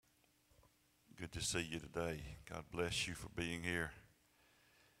Good to see you today. God bless you for being here.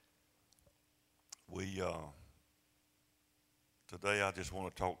 Today I just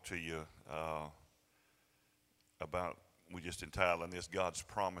want to talk to you about, we just entitled this, God's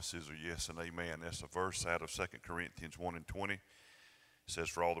promises are yes and amen. That's a verse out of 2 Corinthians 1 and 20. It says,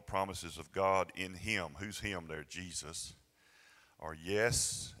 for all the promises of God in him, who's him there? Jesus, are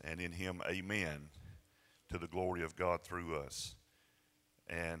yes, and in him amen, to the glory of God through us.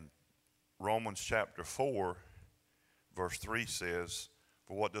 And Romans chapter 4, verse 3 says,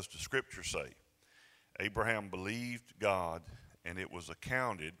 for what does the scripture say? Abraham believed God, and it was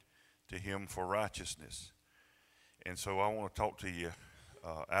accounted to him for righteousness. And so I want to talk to you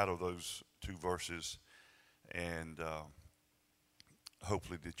out of those two verses, and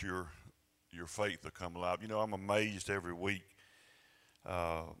hopefully that your faith will come alive. You know, I'm amazed every week.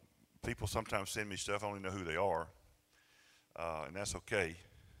 People sometimes send me stuff, I don't even know who they are, and that's okay.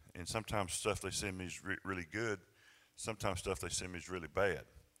 And sometimes stuff they send me is really good. Sometimes stuff they send me is really bad.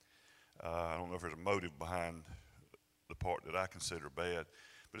 I don't know if there's a motive behind the part that I consider bad,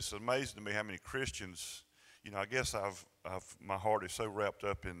 but it's amazing to me how many Christians, you know, I guess my heart is so wrapped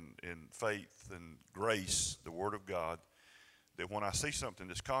up in faith and grace, the Word of God, that when I see something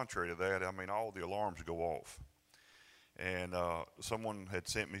that's contrary to that, I mean, all the alarms go off. And someone had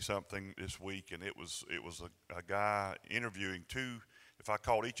sent me something this week, and it was a guy interviewing two. If I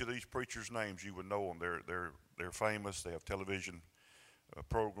called each of these preachers' names, you would know them. They're famous. They have television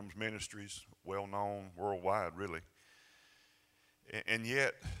programs, ministries, well known worldwide, really. And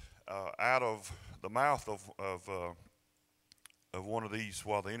yet, out of the mouth of one of these,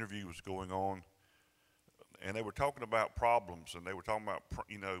 while the interview was going on, and they were talking about problems, and they were talking about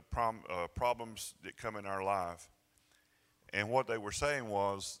problems that come in our life. And what they were saying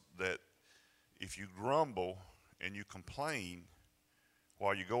was that if you grumble and you complain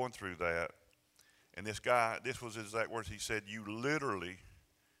while you're going through that, and this guy, this was his exact words, he said, you literally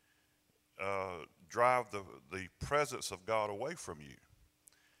drive the presence of God away from you.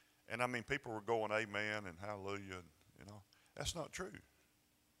 And I mean, people were going amen and hallelujah, and, you know, that's not true.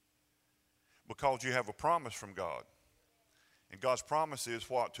 Because you have a promise from God. And God's promise is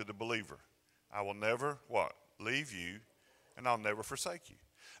what to the believer? I will never, what? Leave you, and I'll never forsake you.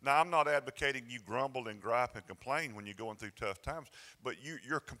 Now, I'm not advocating you grumble and gripe and complain when you're going through tough times, but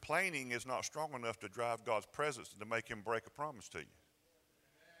your complaining is not strong enough to drive God's presence and to make him break a promise to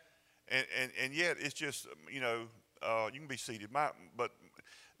you. And yet, it's just, you know, you can be seated, but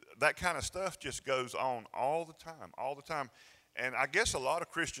that kind of stuff just goes on all the time. And I guess a lot of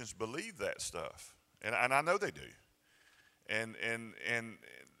Christians believe that stuff, and I know they do. And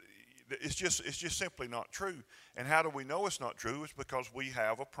it's just simply not true. And how do we know it's not true? It's because we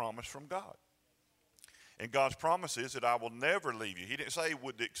have a promise from God. And God's promise is that I will never leave you. He didn't say,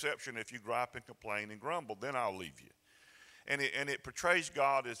 with the exception if you gripe and complain and grumble, then I'll leave you. And it portrays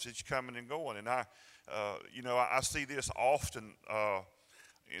God as he's coming and going. And I see this often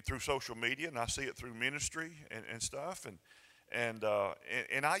through social media, and I see it through ministry and stuff. And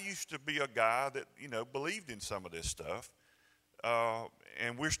I used to be a guy that, you know, believed in some of this stuff.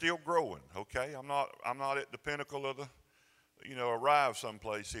 And we're still growing, okay? I'm not at the pinnacle of the, you know, arrive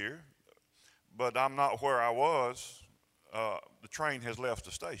someplace here, but I'm not where I was. The train has left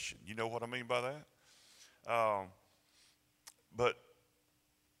the station. You know what I mean by that? But,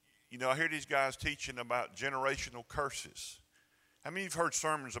 you know, I hear these guys teaching about generational curses. How many of you have heard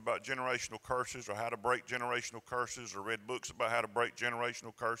sermons about generational curses or how to break generational curses or read books about how to break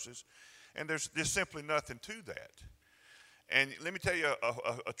generational curses? And there's simply nothing to that. And let me tell you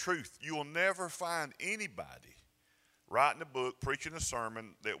a truth. You will never find anybody writing a book, preaching a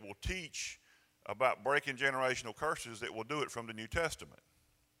sermon that will teach about breaking generational curses that will do it from the New Testament.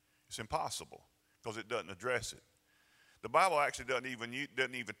 It's impossible because it doesn't address it. The Bible actually doesn't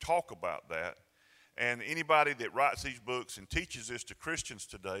even talk about that. And anybody that writes these books and teaches this to Christians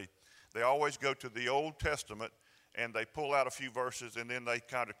today, they always go to the Old Testament and they pull out a few verses and then they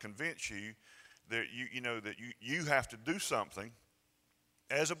kind of convince you that you have to do something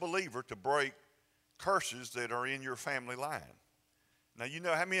as a believer to break curses that are in your family line. Now, you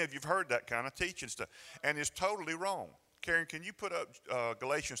know, how many of you have heard that kind of teaching stuff? And it's totally wrong. Karen, can you put up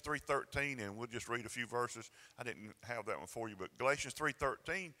Galatians 3:13, and we'll just read a few verses. I didn't have that one for you, but Galatians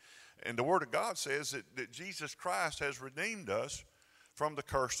 3:13, and the Word of God says that Jesus Christ has redeemed us from the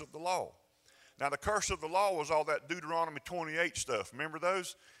curse of the law. Now, the curse of the law was all that Deuteronomy 28 stuff. Remember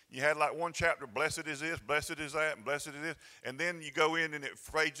those? You had like one chapter, blessed is this, blessed is that, and blessed is this. And then you go in and it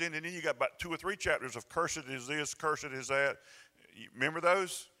fades in, and then you got about 2 or 3 chapters of cursed is this, cursed is that. You remember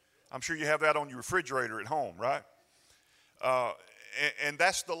those? I'm sure you have that on your refrigerator at home, right? And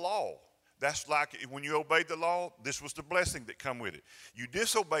that's the law. That's like when you obeyed the law, this was the blessing that come with it. You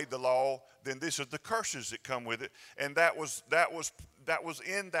disobeyed the law, then this is the curses that come with it. And that was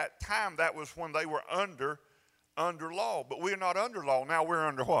in that time. That was when they were under law. But we're not under law. Now we're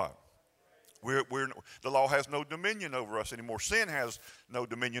under what? The law has no dominion over us anymore. Sin has no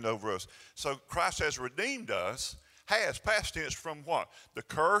dominion over us. So Christ has redeemed us, past tense, from what? The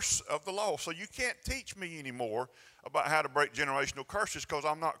curse of the law. So you can't teach me anymore about how to break generational curses because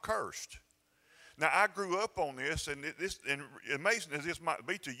I'm not cursed. Now, I grew up on this, and amazing as this might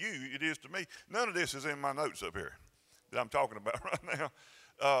be to you, it is to me. None of this is in my notes up here that I'm talking about right now.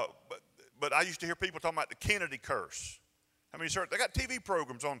 But I used to hear people talking about the Kennedy curse. I mean, sir, they got TV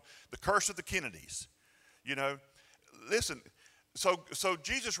programs on the curse of the Kennedys. You know, listen. So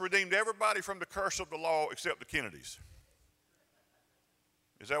Jesus redeemed everybody from the curse of the law except the Kennedys.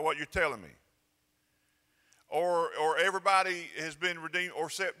 Is that what you're telling me? Or everybody has been redeemed, or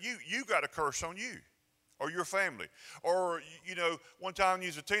except you got a curse on you or your family. Or, you know, one time when you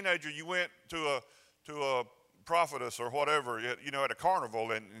was a teenager, you went to a prophetess or whatever, you know, at a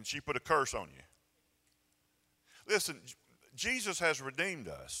carnival, and she put a curse on you. Listen, Jesus has redeemed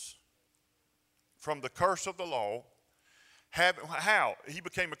us from the curse of the law. How? He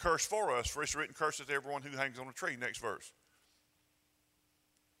became a curse for us, for it's written, curses everyone who hangs on a tree. Next verse.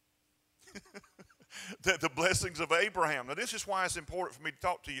 The blessings of Abraham. Now, this is why it's important for me to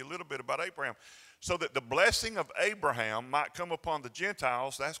talk to you a little bit about Abraham, so that the blessing of Abraham might come upon the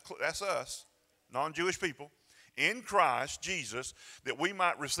Gentiles, that's us, non-Jewish people, in Christ Jesus, that we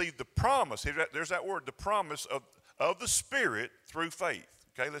might receive the promise. There's that word, the promise of the Spirit through faith.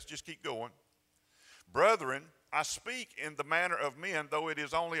 Okay, let's just keep going. Brethren, I speak in the manner of men, though it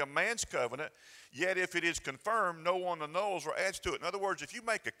is only a man's covenant, yet if it is confirmed, no one annuls or adds to it. In other words, if you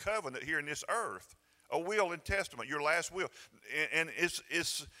make a covenant here in this earth, a will and testament, your last will, and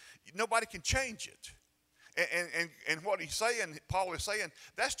it's nobody can change it. And what he's saying, Paul is saying,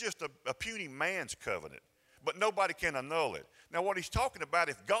 that's just a puny man's covenant, but nobody can annul it. Now, what he's talking about,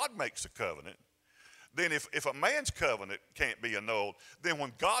 if God makes a covenant, then if a man's covenant can't be annulled, then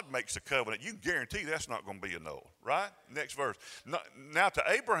when God makes a covenant, you can guarantee that's not going to be annulled, right? Next verse. Now to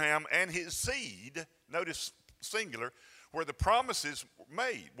Abraham and his seed, notice singular, where the promise is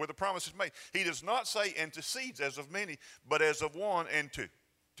made, He does not say, and to seeds as of many, but as of one, and to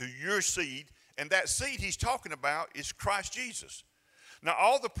your seed. And that seed he's talking about is Christ Jesus. Now,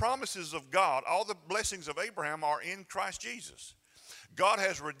 all the promises of God, all the blessings of Abraham are in Christ Jesus. God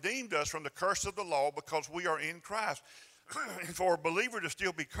has redeemed us from the curse of the law because we are in Christ. And for a believer to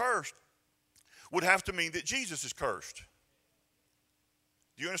still be cursed would have to mean that Jesus is cursed.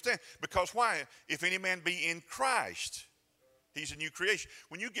 Do you understand? Because why? If any man be in Christ, he's a new creation.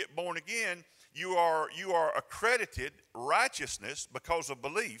 When you get born again, you are accredited righteousness because of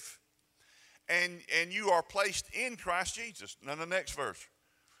belief, and you are placed in Christ Jesus. Now the next verse.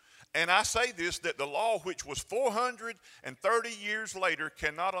 And I say this, that the law which was 430 years later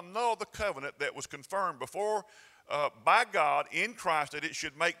cannot annul the covenant that was confirmed before by God in Christ, that it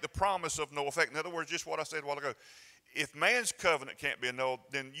should make the promise of no effect. In other words, just what I said a while ago. If man's covenant can't be annulled,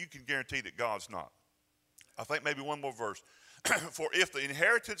 then you can guarantee that God's not. I think maybe one more verse. For if the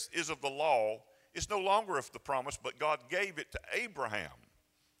inheritance is of the law, it's no longer of the promise, but God gave it to Abraham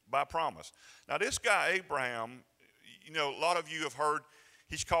by promise. Now this guy Abraham, you know, a lot of you have heard,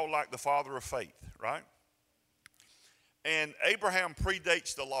 he's called like the father of faith, right? And Abraham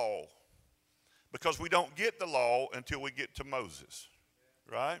predates the law because we don't get the law until we get to Moses,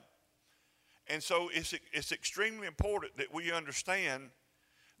 right? And so it's extremely important that we understand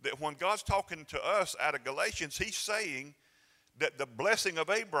that when God's talking to us out of Galatians, he's saying that the blessing of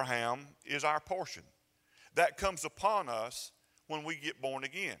Abraham is our portion. That comes upon us when we get born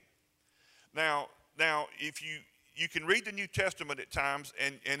again. Now if you can read the New Testament at times,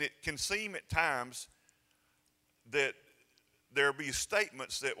 and it can seem at times that there be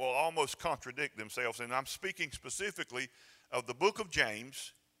statements that will almost contradict themselves. And I'm speaking specifically of the book of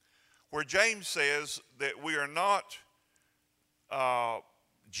James, where James says that we are not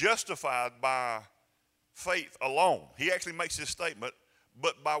justified by faith alone. He actually makes this statement,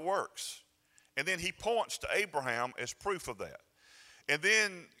 but by works. And then he points to Abraham as proof of that. And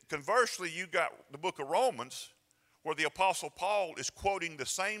then conversely, you got the book of Romans, where the Apostle Paul is quoting the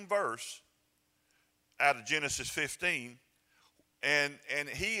same verse out of Genesis 15, and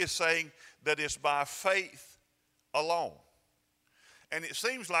he is saying that it's by faith alone. And it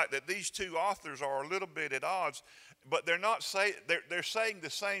seems like that these two authors are a little bit at odds, but they're saying the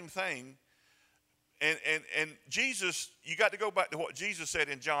same thing. And Jesus, you got to go back to what Jesus said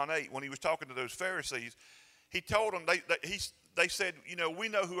in John 8 when he was talking to those Pharisees. He told them, they said, you know, we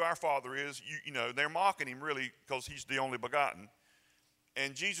know who our father is. You know, they're mocking him really because he's the only begotten.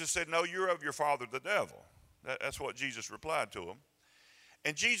 And Jesus said, no, you're of your father the devil. That's what Jesus replied to them.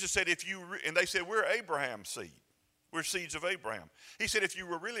 And Jesus said, and they said, we're Abraham's seed. We're seeds of Abraham. He said, if you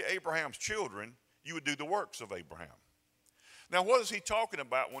were really Abraham's children, you would do the works of Abraham. Now, what is he talking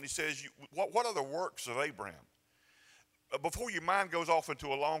about when he says, what are the works of Abraham? Before your mind goes off into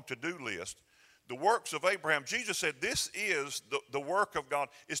a long to-do list, the works of Abraham, Jesus said, this is the work of God,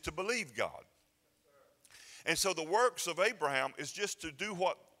 is to believe God. And so the works of Abraham is just to do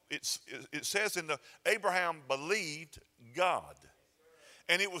what it says Abraham believed God.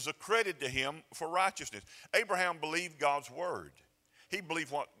 And it was accredited to him for righteousness. Abraham believed God's word. He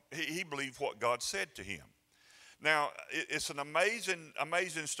believed what God said to him. Now, it's an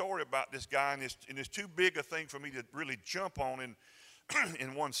amazing story about this guy, and it's too big a thing for me to really jump on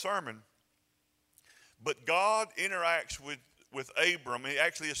in one sermon. But God interacts with Abram.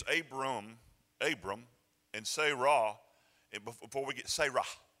 Actually, it's Abram, and Sarah. And before we get Sarah,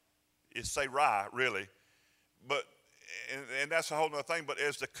 it's Sarai, really. But and that's a whole other thing. But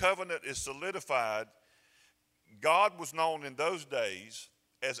as the covenant is solidified, God was known in those days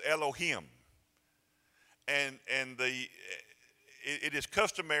as Elohim. And it is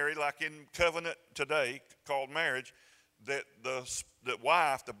customary, like in covenant today, called marriage, that the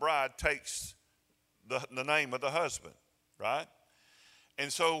wife, the bride, takes the name of the husband, right?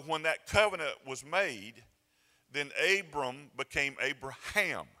 And so when that covenant was made, then Abram became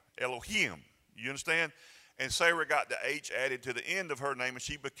Abraham, Elohim. You understand? And Sarah got the H added to the end of her name, and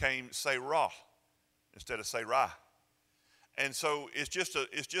she became Sarah instead of Sarai. And so it's just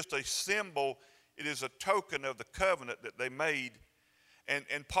a symbol. It is a token of the covenant that they made.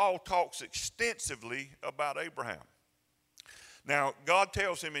 And Paul talks extensively about Abraham. Now, God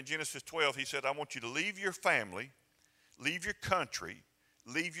tells him in Genesis 12, he said, I want you to leave your family, leave your country,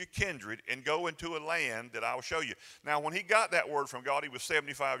 leave your kindred, and go into a land that I will show you. Now, when he got that word from God, he was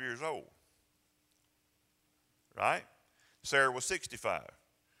 75 years old. Right? Sarah was 65.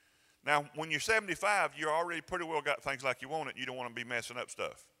 Now, when you're 75, you already pretty well got things like you want it. You don't want to be messing up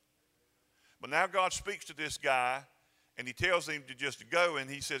stuff. But now God speaks to this guy, and he tells him to just go, and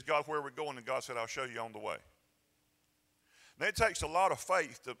he says, God, where are we going? And God said, I'll show you on the way. Now, it takes a lot of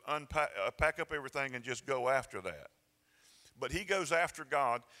faith to pack up everything and just go after that. But he goes after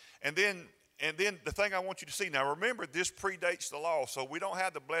God. And then the thing I want you to see, now remember, this predates the law, so we don't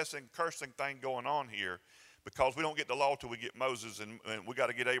have the blessing, cursing thing going on here, because we don't get the law till we get Moses, and we got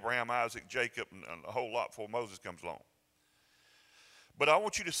to get Abraham, Isaac, Jacob, and a whole lot before Moses comes along. But I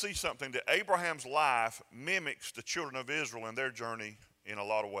want you to see something, that Abraham's life mimics the children of Israel in their journey in a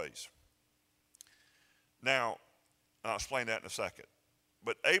lot of ways. Now, I'll explain that in a second.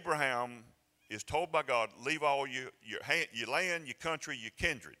 But Abraham is told by God, leave all your land, your country, your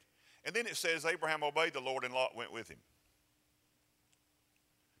kindred. And then it says Abraham obeyed the Lord and Lot went with him.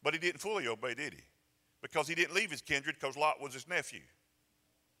 But he didn't fully obey, did he? Because he didn't leave his kindred, because Lot was his nephew.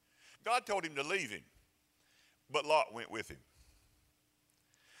 God told him to leave him, but Lot went with him.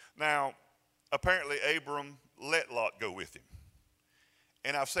 Now, apparently Abram let Lot go with him.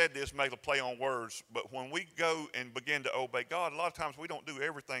 And I've said this, make a play on words, but when we go and begin to obey God, a lot of times we don't do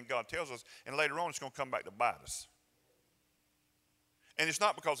everything God tells us, and later on it's going to come back to bite us. And it's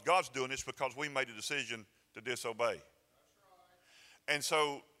not because God's doing it, it's because we made a decision to disobey. And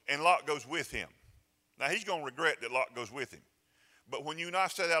so, and Lot goes with him. Now, he's going to regret that Lot goes with him. But when you and I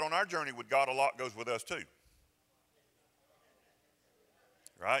set out on our journey with God, a lot goes with us too.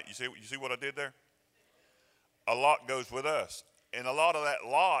 Right? You see what I did there? A lot goes with us. And a lot of that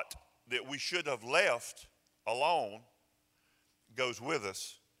lot that we should have left alone goes with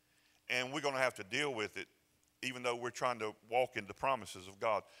us. And we're going to have to deal with it, even though we're trying to walk in the promises of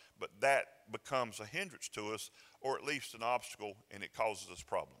God. But that becomes a hindrance to us, or at least an obstacle, and it causes us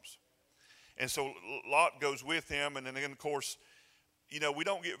problems. And so Lot goes with him, and then, of course, you know, we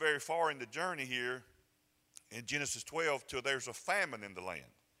don't get very far in the journey here in Genesis 12 till there's a famine in the land.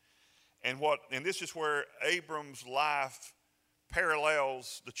 And this is where Abram's life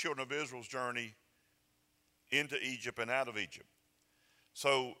parallels the children of Israel's journey into Egypt and out of Egypt.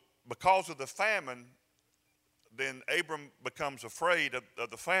 So because of the famine, then Abram becomes afraid of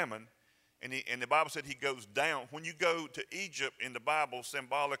the famine. And the Bible said he goes down. When you go to Egypt in the Bible,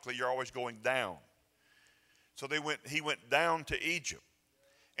 symbolically, you're always going down. So he went down to Egypt.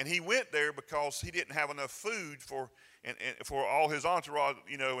 And he went there because he didn't have enough food for all his entourage,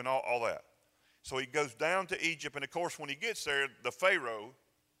 you know, and all that. So he goes down to Egypt. And, of course, when he gets there, the Pharaoh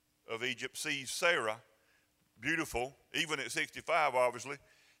of Egypt sees Sarah, beautiful, even at 65, obviously.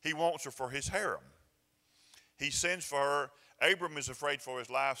 He wants her for his harem. He sends for her. Abram is afraid for his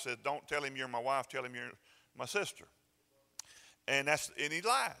life, says, don't tell him you're my wife, tell him you're my sister. And he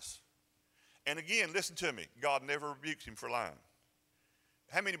lies. And again, listen to me, God never rebukes him for lying.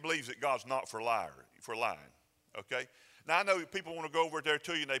 How many believes that God's not for lying? Okay? Now, I know people want to go over there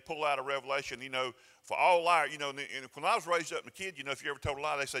to you and they pull out a revelation, for all liars, and when I was raised up as a kid, if you ever told a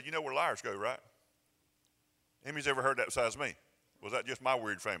lie, they said, you know where liars go, right? Anybody's ever heard that besides me? Was that just my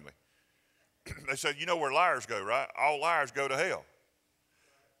weird family? They said, you know where liars go, right? All liars go to hell.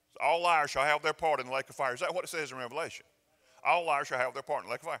 So all liars shall have their part in the lake of fire. Is that what it says in Revelation? All liars shall have their part in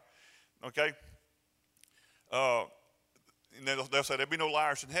the lake of fire. Okay? And they'll say there'll be no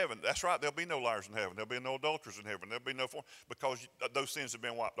liars in heaven. That's right, there'll be no liars in heaven. There'll be no adulterers in heaven. There'll be no because those sins have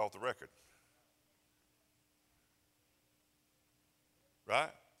been wiped off the record. Right?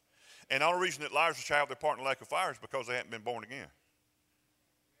 And the only reason that liars shall have their part in the lake of fire is because they haven't been born again.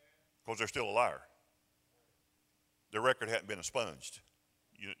 Because they're still a liar. Their record hadn't been expunged.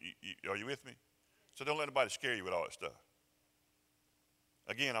 Are you with me? So don't let anybody scare you with all that stuff.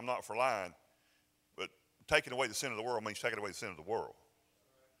 Again, I'm not for lying, but taking away the sin of the world means taking away the sin of the world.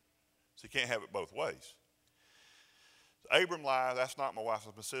 So you can't have it both ways. So Abram lied, that's not my wife,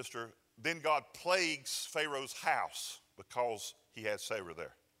 that's my sister. Then God plagues Pharaoh's house because he had Sarah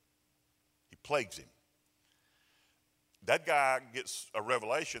there. He plagues him. That guy gets a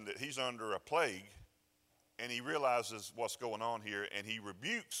revelation that he's under a plague, and he realizes what's going on here, and he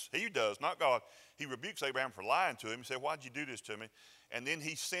does, not God, he rebukes Abraham for lying to him. He said, why'd you do this to me? And then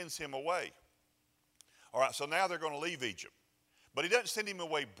he sends him away. All right, so now they're going to leave Egypt. But he doesn't send him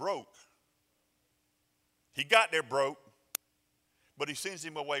away broke. He got there broke, but he sends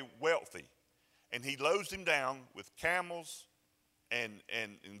him away wealthy. And he loads him down with camels and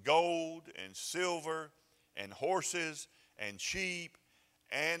gold and silver and horses and sheep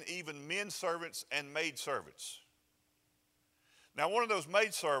and even men servants and maid servants. Now, one of those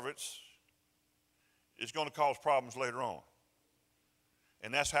maid servants is going to cause problems later on.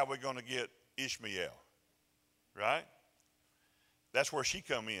 And that's how we're going to get Ishmael, right? That's where she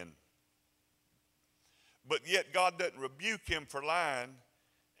come in. But yet God doesn't rebuke him for lying.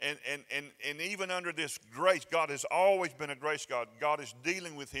 And even under this grace, God has always been a grace God. God is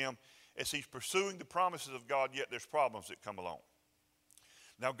dealing with him as he's pursuing the promises of God, yet there's problems that come along.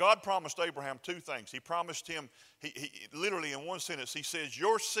 Now, God promised Abraham two things. He promised him, he literally in one sentence, he says,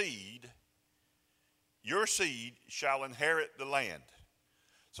 your seed shall inherit the land.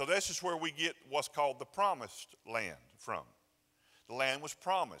 So this is where we get what's called the promised land from. The land was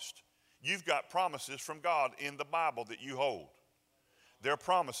promised. You've got promises from God in the Bible that you hold. They're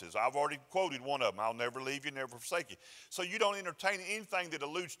promises. I've already quoted one of them. I'll never leave you, never forsake you. So you don't entertain anything that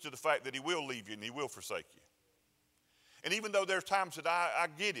alludes to the fact that he will leave you and he will forsake you. And even though there's times that I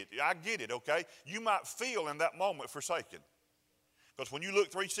get it, okay? You might feel in that moment forsaken. Because when you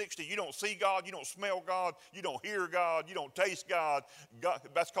look 360, you don't see God, you don't smell God, you don't hear God, you don't taste God.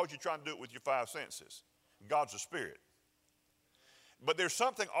 That's because you're trying to do it with your five senses. God's a spirit. But there's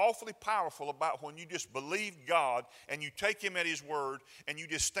something awfully powerful about when you just believe God and you take him at his word and you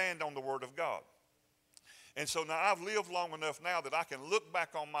just stand on the word of God. And so now I've lived long enough now that I can look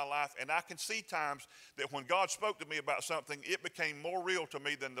back on my life and I can see times that when God spoke to me about something, it became more real to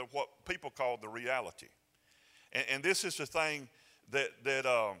me than what people call the reality. And this is the thing that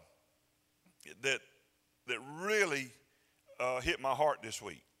really hit my heart this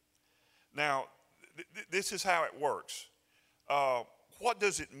week. Now, this is how it works. What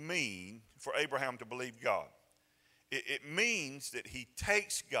does it mean for Abraham to believe God? It means that he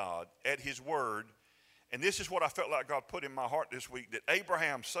takes God at his word. And this is what I felt like God put in my heart this week, that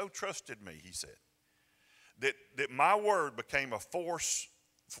Abraham so trusted me, he said, that my word became a force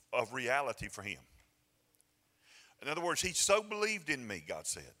of reality for him. In other words, he so believed in me, God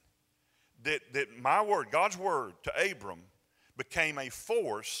said, that my word, God's word to Abram, became a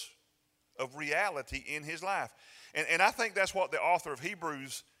force of reality in his life. And I think that's what the author of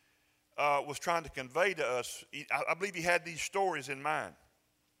Hebrews was trying to convey to us. I believe he had these stories in mind.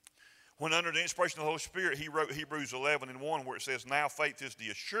 When under the inspiration of the Holy Spirit, he wrote Hebrews 11:1, where it says, now faith is the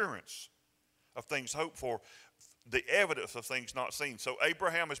assurance of things hoped for, the evidence of things not seen. So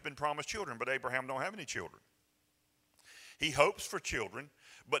Abraham has been promised children, but Abraham don't have any children. He hopes for children,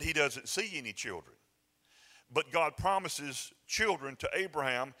 but he doesn't see any children. But God promises children to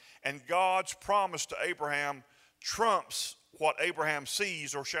Abraham, and God's promise to Abraham trumps what Abraham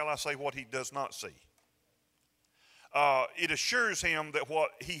sees, or shall I say what he does not see. It assures him that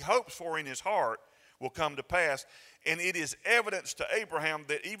what he hopes for in his heart will come to pass. And it is evidence to Abraham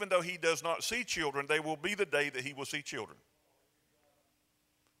that even though he does not see children, they will be the day that he will see children.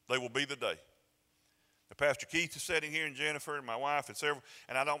 They will be the day. Now, Pastor Keith is sitting here, and Jennifer, and my wife, and several.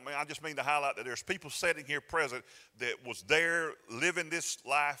 And I just mean to highlight that there's people sitting here present that was there living this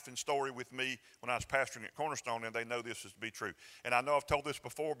life and story with me when I was pastoring at Cornerstone, and they know this is to be true. And I know I've told this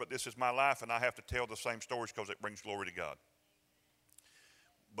before, but this is my life, and I have to tell the same stories because it brings glory to God.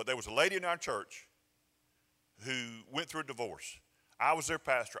 But there was a lady in our church who went through a divorce. I was their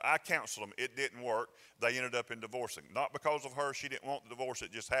pastor. I counseled them. It didn't work. They ended up in divorcing. Not because of her. She didn't want the divorce.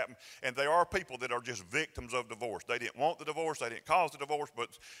 It just happened. And there are people that are just victims of divorce. They didn't want the divorce. They didn't cause the divorce.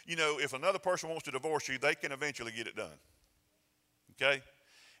 But, you know, if another person wants to divorce you, they can eventually get it done. Okay?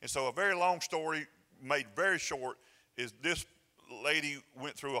 And so a very long story made very short is this lady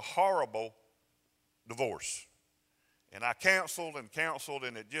went through a horrible divorce. And I counseled, and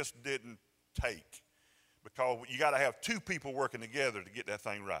it just didn't take. Because you got to have two people working together to get that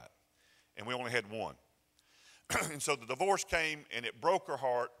thing right. And we only had one. And so the divorce came, and it broke her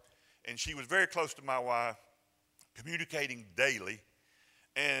heart. And she was very close to my wife, communicating daily.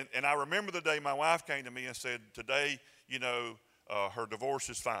 And I remember the day my wife came to me and said, today, you know, her divorce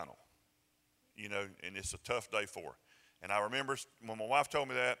is final. You know, and it's a tough day for her. And I remember when my wife told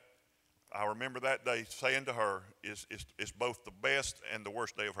me that, I remember that day saying to her, it's both the best and the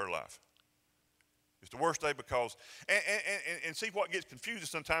worst day of her life. It's the worst day because, and see what gets confusing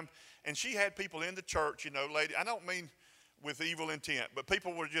sometimes, and she had people in the church, you know, lady, I don't mean with evil intent, but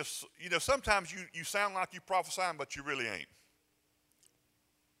people were just, you know, sometimes you sound like you prophesying, but you really ain't.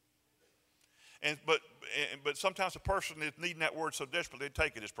 But sometimes a person is needing that word so desperately, they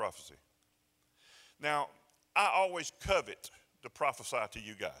take it as prophecy. Now, I always covet to prophesy to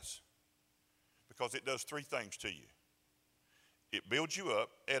you guys because it does three things to you. It builds you up,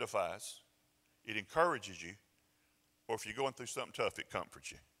 edifies, it encourages you, or if you're going through something tough, it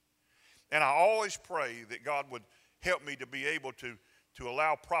comforts you. And I always pray that God would help me to be able to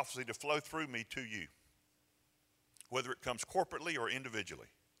allow prophecy to flow through me to you, whether it comes corporately or individually.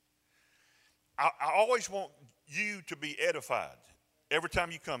 I always want you to be edified every time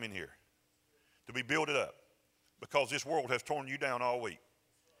you come in here, to be built up, because this world has torn you down all week.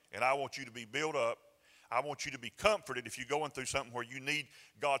 And I want you to be built up. I want you to be comforted if you're going through something where you need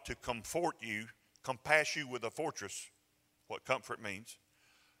God to comfort you, compass you with a fortress, what comfort means.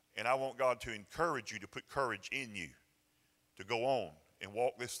 And I want God to encourage you, to put courage in you, to go on and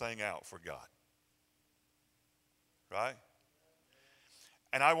walk this thing out for God. Right?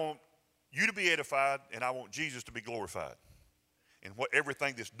 And I want you to be edified, and I want Jesus to be glorified. And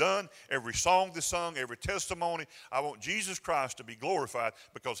everything that's done, every song that's sung, every testimony, I want Jesus Christ to be glorified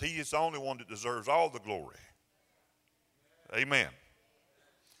because he is the only one that deserves all the glory. Amen.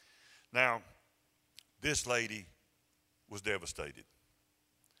 Now, this lady was devastated.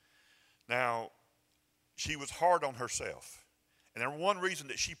 Now, she was hard on herself. And there's one reason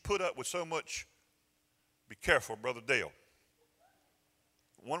that she put up with so much, be careful, Brother Dale.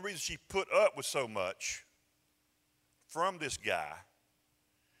 One reason she put up with so much from this guy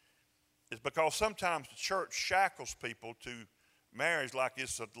is because sometimes the church shackles people to marriage like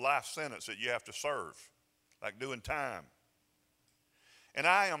it's a life sentence that you have to serve, like doing time. And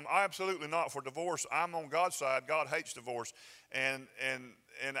I am absolutely not for divorce. I'm on God's side. God hates divorce. And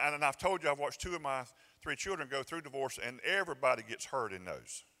I've told you I've watched 2 of my 3 children go through divorce, and everybody gets hurt in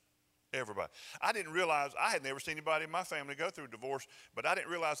those. Everybody. I didn't realize, I had never seen anybody in my family go through divorce, but I didn't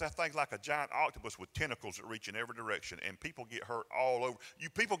realize that thing's like a giant octopus with tentacles that reach in every direction, and people get hurt all over.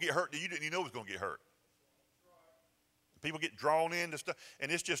 People get hurt that you didn't even know was going to get hurt. People get drawn into stuff, and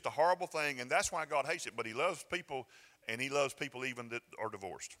it's just a horrible thing, and that's why God hates it, but he loves people, and he loves people even that are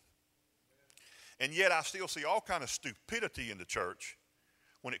divorced. And yet I still see all kind of stupidity in the church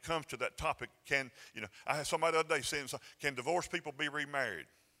when it comes to that topic. I had somebody the other day saying, can divorced people be remarried?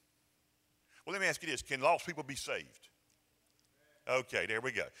 Well, let me ask you this. Can lost people be saved? Okay, there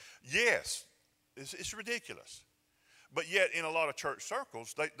we go. Yes, it's ridiculous. But yet in a lot of church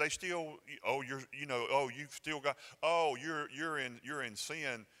circles, they still, you've still got, you're in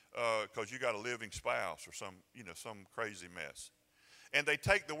sin because you got a living spouse or some crazy mess. And they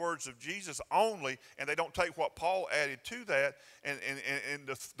take the words of Jesus only, and they don't take what Paul added to that and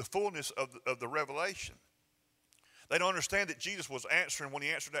the fullness of the revelation. They don't understand that Jesus was answering, when he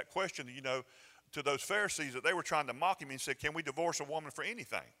answered that question, to those Pharisees, that they were trying to mock him and said, can we divorce a woman for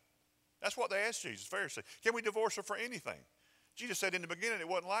anything? That's what they asked Jesus, Pharisees. Can we divorce her for anything? Jesus said in the beginning it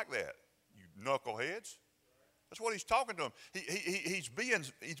wasn't like that, you knuckleheads. That's what he's talking to them. He's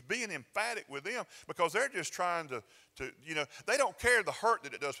being emphatic with them because they're just trying to they don't care the hurt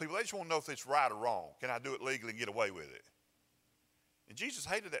that it does people. They just want to know if it's right or wrong. Can I do it legally and get away with it? And Jesus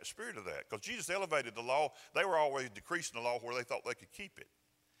hated that spirit of that because Jesus elevated the law. They were always decreasing the law where they thought they could keep it.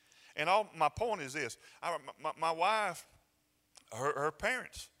 And all my point is this: my wife, her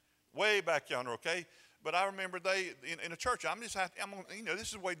parents, way back yonder, okay. But I remember they in a church. This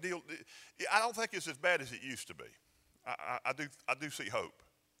is the way deal. I don't think it's as bad as it used to be. I do see hope.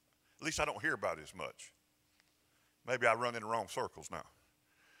 At least I don't hear about it as much. Maybe I run in the wrong circles now.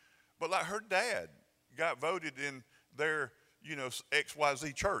 But like her dad got voted in their,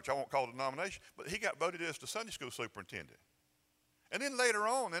 XYZ church. I won't call it a denomination, but he got voted as the Sunday school superintendent. And then later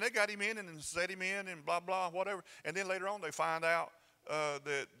on, and they got him in and set him in and blah, blah, whatever. And then later on, they find out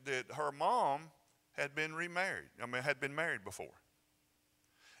that her mom had been remarried. Had been married before.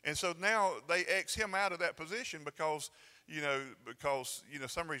 And so now they X him out of that position because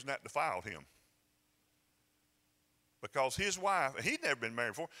some reason that defiled him. Because his wife, he'd never been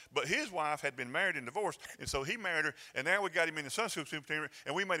married before, but his wife had been married and divorced, and so he married her, and now we got him in the Sunday school superintendent,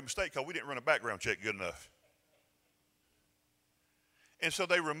 and we made a mistake because we didn't run a background check good enough. And so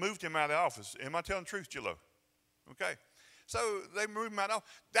they removed him out of the office. Am I telling the truth, Gillo? Okay. So they removed him out of the office.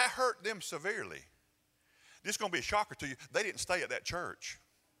 That hurt them severely. This is going to be a shocker to you. They didn't stay at that church.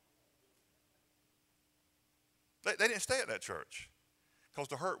 They didn't stay at that church because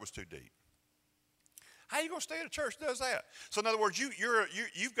the hurt was too deep. How are you going to stay at a church that does that? So in other words,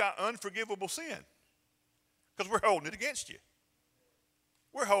 you've got unforgivable sin because we're holding it against you.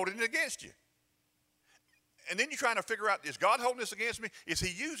 We're holding it against you. And then you're trying to figure out, is God holding this against me? Is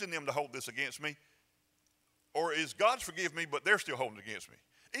he using them to hold this against me? Or is God's forgive me, but they're still holding it against me?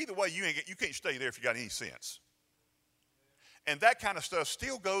 Either way, you can't stay there if you got any sense. And that kind of stuff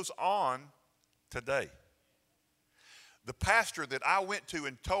still goes on today. The pastor that I went to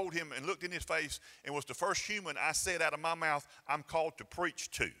and told him and looked in his face and was the first human I said out of my mouth, I'm called to preach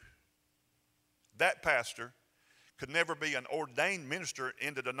to. That pastor could never be an ordained minister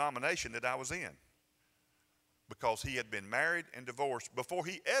in the denomination that I was in because he had been married and divorced before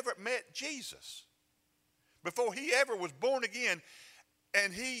he ever met Jesus. Before he ever was born again,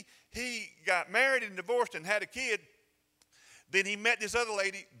 and he got married and divorced and had a kid. Then he met this other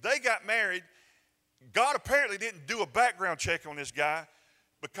lady. They got married. God apparently didn't do a background check on this guy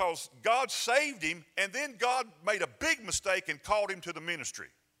because God saved him, and then God made a big mistake and called him to the ministry.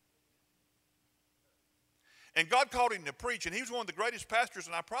 And God called him to preach, and he was one of the greatest pastors,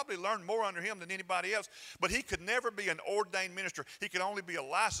 and I probably learned more under him than anybody else. But he could never be an ordained minister. He could only be a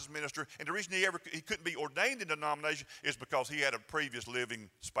licensed minister, and the reason he couldn't be ordained in the denomination is because he had a previous living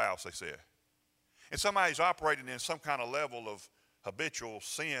spouse, they said. And somebody's operating in some kind of level of habitual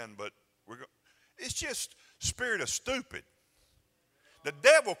sin, but it's just spirit of stupid. The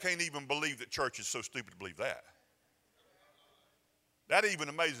devil can't even believe that church is so stupid to believe that. That even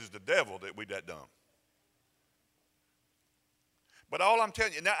amazes the devil that we that dumb. But all I'm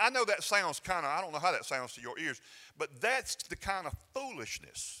telling you, now I know that sounds I don't know how that sounds to your ears, but that's the kind of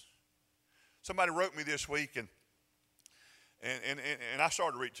foolishness. Somebody wrote me this week, and I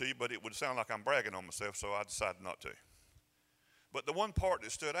started to read to you, but it would sound like I'm bragging on myself, so I decided not to. But the one part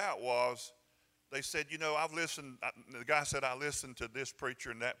that stood out was, they said, I've listened, the guy said, I listened to this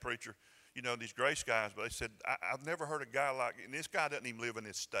preacher and that preacher, these grace guys, but they said, I've never heard a guy like, and this guy doesn't even live in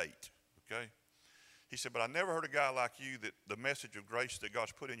this state, okay? He said, but I never heard a guy like you that the message of grace that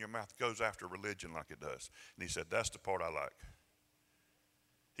God's put in your mouth goes after religion like it does. And he said, that's the part I like.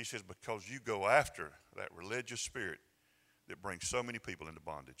 He says, because you go after that religious spirit that brings so many people into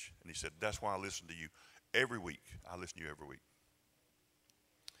bondage. And he said, that's why I listen to you every week. I listen to you every week.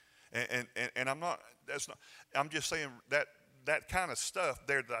 And I'm just saying that kind of stuff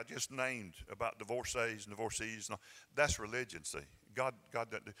there that I just named about divorcees and divorcees, that's religion, see. God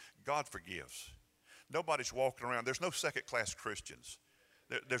forgives. Nobody's walking around. There's no second-class Christians.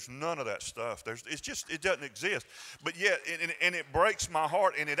 There's none of that stuff. It doesn't exist. But yet, and it breaks my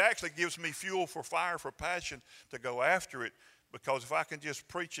heart, and it actually gives me fuel for fire, for passion to go after it, because if I can just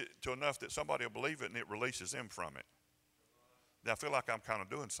preach it to enough that somebody will believe it and it releases them from it, then I feel like I'm kind of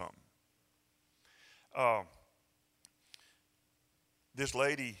doing something. This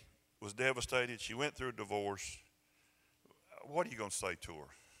lady was devastated. She went through a divorce. What are you going to say to her?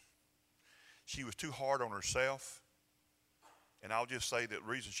 She was too hard on herself. And I'll just say that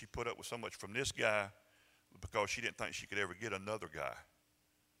the reason she put up with so much from this guy was because she didn't think she could ever get another guy.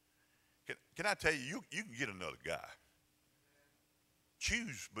 Can I tell you, you can get another guy.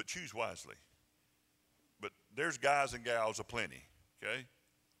 Choose wisely. But there's guys and gals aplenty, okay?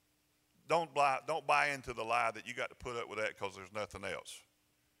 Don't buy into the lie that you got to put up with that because there's nothing else.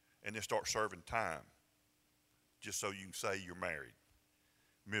 And then start serving time just so you can say you're married.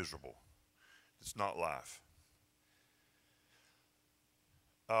 Miserable. It's not life.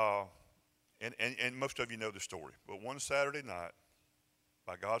 And most of you know the story. But one Saturday night,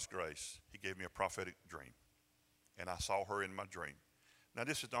 by God's grace, he gave me a prophetic dream. And I saw her in my dream. Now,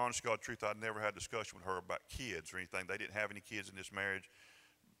 this is the honest God truth. I'd never had a discussion with her about kids or anything. They didn't have any kids in this marriage,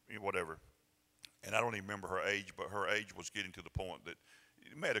 whatever. And I don't even remember her age, but her age was getting to the point that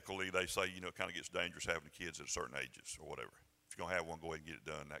medically they say, it kind of gets dangerous having kids at certain ages or whatever. If you're going to have one, go ahead and get it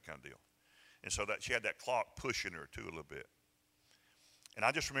done, that kind of deal. And so that she had that clock pushing her too a little bit. And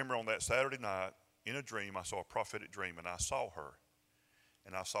I just remember on that Saturday night, in a dream, I saw a prophetic dream, and I saw her.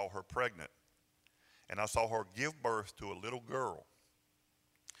 And I saw her pregnant. And I saw her give birth to a little girl.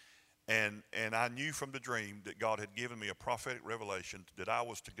 And I knew from the dream that God had given me a prophetic revelation that I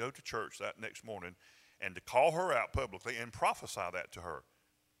was to go to church that next morning and to call her out publicly and prophesy that to her.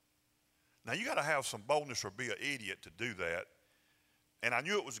 Now, you got to have some boldness or be an idiot to do that. And I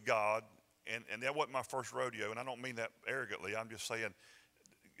knew it was God, and that wasn't my first rodeo, and I don't mean that arrogantly. I'm just saying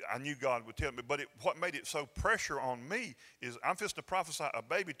I knew God would tell me. But what made it so pressure on me is I'm fixing to prophesy a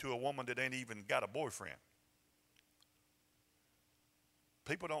baby to a woman that ain't even got a boyfriend.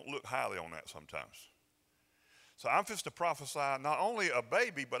 People don't look highly on that sometimes. So I'm fixing to prophesy not only a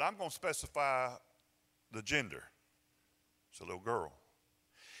baby, but I'm going to specify the gender. It's a little girl.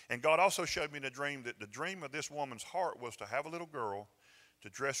 And God also showed me in a dream that the dream of this woman's heart was to have a little girl, to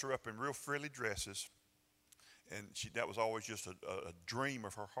dress her up in real frilly dresses. And that was always just a dream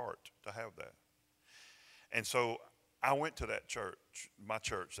of her heart to have that. And so I went to that church, my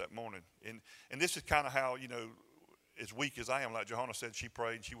church, that morning. And this is kind of how, as weak as I am, like Johanna said, she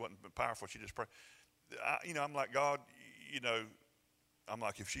prayed and she wasn't powerful. She just prayed. I'm like, God, I'm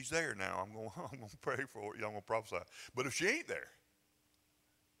like, if she's there now, I'm going to pray for her. I'm going to prophesy. But if she ain't there,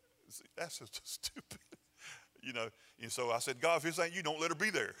 see, that's just stupid. And so I said, God, if this ain't you, don't let her be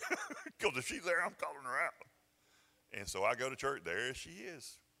there. Because if she's there, I'm calling her out. And so I go to church, there she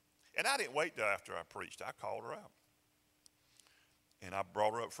is. And I didn't wait till after I preached. I called her out. And I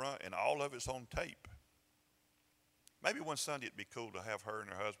brought her up front, and all of it's on tape. Maybe one Sunday it'd be cool to have her and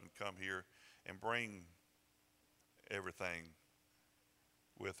her husband come here and bring everything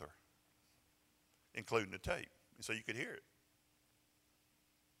with her, including the tape, so you could hear it.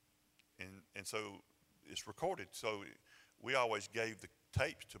 And so it's recorded. So we always gave the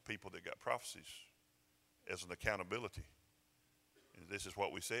tapes to people that got prophecies as an accountability. And this is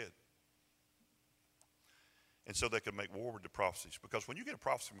what we said. And so they could make war with the prophecies. Because when you get a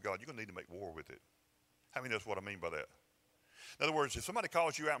prophecy from God, you're going to need to make war with it. How many knows what I mean by that? In other words, if somebody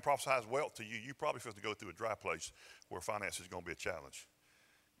calls you out and prophesies wealth to you, you probably have to go through a dry place where finance is going to be a challenge.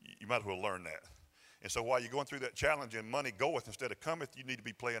 You might as well learn that. And so while you're going through that challenge and money goeth instead of cometh, you need to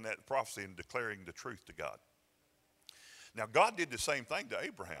be playing that prophecy and declaring the truth to God. Now, God did the same thing to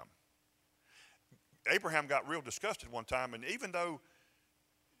Abraham. Abraham got real disgusted one time, and even though,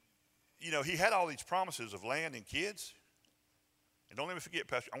 he had all these promises of land and kids, and don't let me forget,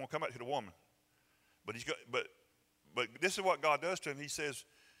 Pastor, I want to come back to the woman. But this is what God does to him.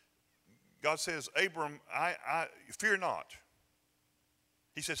 God says, Abram, I fear not.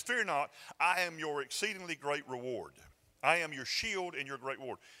 He says, fear not, I am your exceedingly great reward. I am your shield and your great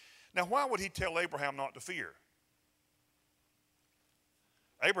reward. Now, why would he tell Abraham not to fear?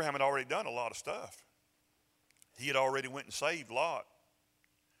 Abraham had already done a lot of stuff. He had already went and saved Lot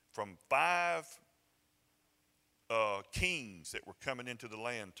from 5 kings that were coming into the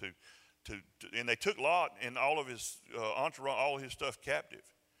land and they took Lot and all of his entourage, all of his stuff captive.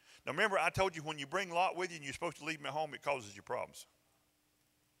 Now remember, I told you when you bring Lot with you and you're supposed to leave him at home, it causes you problems.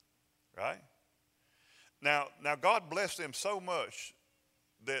 Right? Now God blessed them so much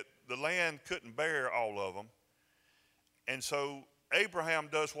that the land couldn't bear all of them. And so Abraham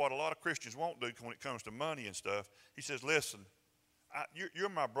does what a lot of Christians won't do when it comes to money and stuff. He says, listen, you're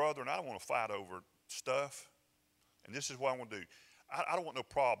my brother and I don't want to fight over stuff. And this is what I want to do. I don't want no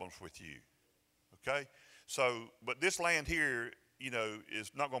problems with you, okay? So, but this land here,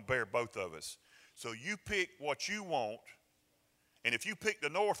 is not going to bear both of us. So you pick what you want, and if you pick the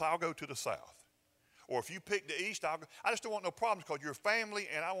north, I'll go to the south. Or if you pick the east, I just don't want no problems because you're family,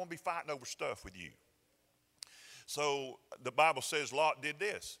 and I won't be fighting over stuff with you. So the Bible says Lot did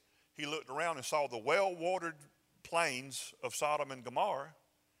this. He looked around and saw the well-watered plains of Sodom and Gomorrah,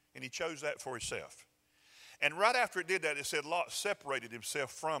 and he chose that for himself. And right after it did that, it said Lot separated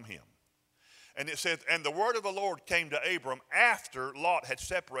himself from him. And it said, and the word of the Lord came to Abram after Lot had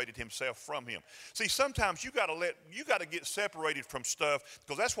separated himself from him. See, sometimes you got to get separated from stuff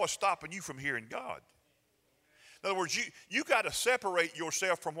because that's what's stopping you from hearing God. In other words, you got to separate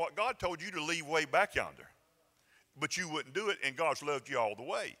yourself from what God told you to leave way back yonder. But you wouldn't do it, and God's loved you all the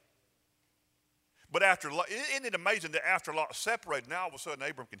way. But isn't it amazing that after Lot separated, now all of a sudden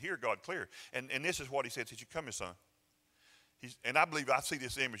Abram can hear God clear. And this is what he said. He said, come here, son. And I believe I see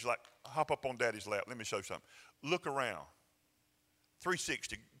this image like, hop up on Daddy's lap. Let me show you something. Look around.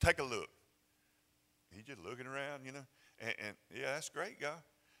 360. Take a look. He's just looking around, you know. And yeah, that's great, God.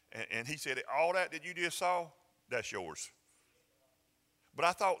 And he said, all that you just saw, that's yours. But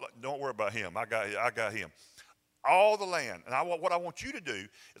I thought, don't worry about him. I got him. All the land. And what I want you to do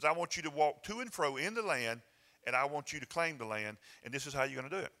is I want you to walk to and fro in the land, and I want you to claim the land. And this is how you're going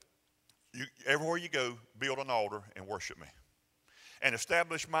to do it. Everywhere you go, build an altar and worship me. And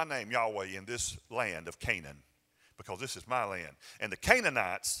establish my name, Yahweh, in this land of Canaan, because this is my land. And the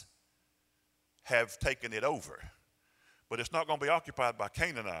Canaanites have taken it over. But it's not going to be occupied by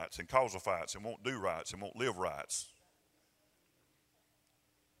Canaanites and Causapites and won't do rights and won't live rights.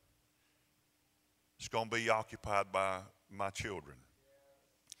 It's going to be occupied by my children,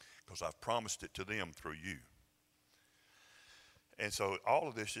 because I've promised it to them through you. And so all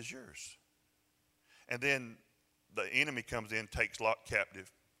of this is yours. And then the enemy comes in, takes Lot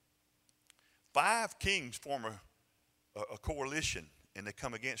captive. 5 kings form a coalition, and they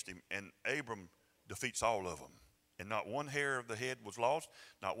come against him, and Abram defeats all of them. And not one hair of the head was lost,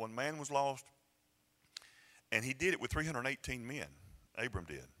 not one man was lost. And he did it with 318 men, Abram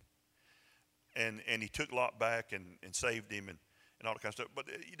did. And he took Lot back and saved him and all that kind of stuff. But,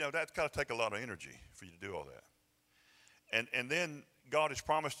 you know, that's got to take a lot of energy for you to do all that. And then God has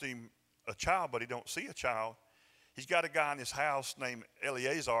promised him a child, but he don't see a child. He's got a guy in his house named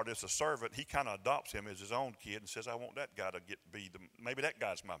Eleazar that's a servant. He kind of adopts him as his own kid and says, I want that guy to maybe that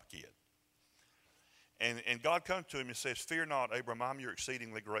guy's my kid. And God comes to him and says, fear not, Abram, I'm your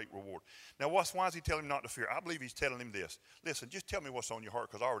exceedingly great reward. Now, why is he telling him not to fear? I believe he's telling him this. Listen, just tell me what's on your heart,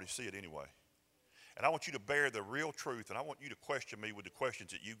 because I already see it anyway. And I want you to bear the real truth, and I want you to question me with the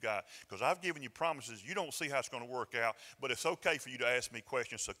questions that you got, because I've given you promises. You don't see how it's going to work out, but it's okay for you to ask me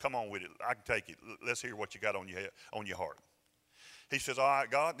questions, so come on with it. I can take it. Let's hear what you got on your heart. He says, all right,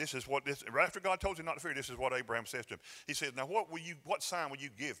 God, right after God told him not to fear, this is what Abraham says to him. He says, now what sign will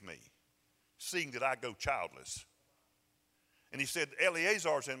you give me, seeing that I go childless? And he said,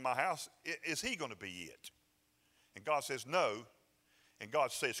 Eleazar's in my house. Is he going to be it? And God says, no. And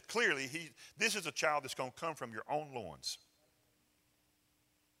God says clearly, this is a child that's going to come from your own loins.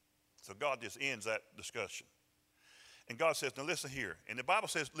 So God just ends that discussion. And God says, now listen here. And the Bible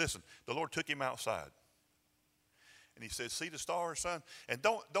says, listen, the Lord took him outside. And he says, see the stars, son? And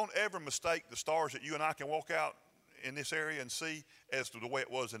don't ever mistake the stars that you and I can walk out in this area and see as to the way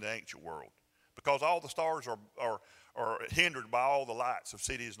it was in the ancient world. Because all the stars are hindered by all the lights of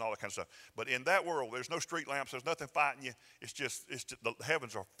cities and all that kind of stuff. But in that world, there's no street lamps. There's nothing fighting you. It's just the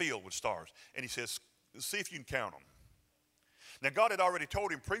heavens are filled with stars. And he says, see if you can count them. Now, God had already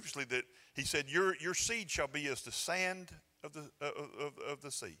told him previously that he said, your seed shall be as the sand of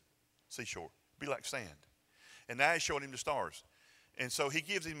the seashore. Be like sand. And now he's showing him the stars. And so he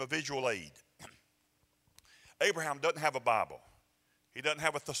gives him a visual aid. Abraham doesn't have a Bible. He doesn't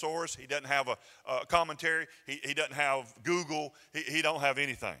have a thesaurus. He doesn't have a commentary. He doesn't have Google. He don't have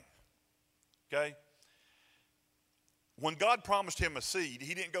anything. Okay? When God promised him a seed,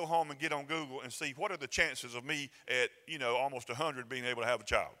 he didn't go home and get on Google and see what are the chances of me at, almost 100 being able to have a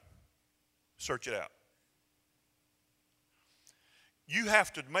child. Search it out. You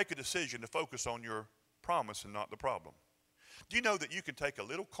have to make a decision to focus on your promise and not the problem. Do you know that you can take a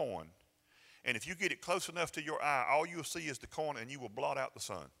little coin, and if you get it close enough to your eye, all you'll see is the coin, and you will blot out the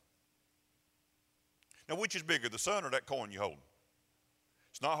sun? Now, which is bigger, the sun or that coin you're holding?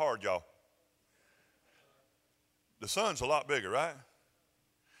 It's not hard, y'all. The sun's a lot bigger, right?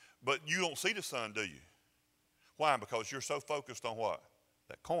 But you don't see the sun, do you? Why? Because you're so focused on what?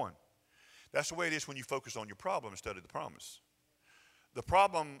 That coin. That's the way it is when you focus on your problem instead of the promise. The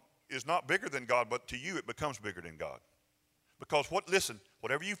problem is not bigger than God, but to you it becomes bigger than God. Because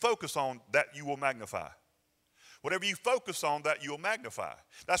whatever you focus on, that you will magnify. Whatever you focus on, that you will magnify.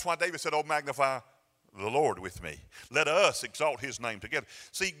 That's why David said, oh, magnify the Lord with me. Let us exalt his name together.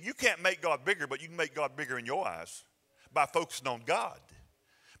 See, you can't make God bigger, but you can make God bigger in your eyes by focusing on God,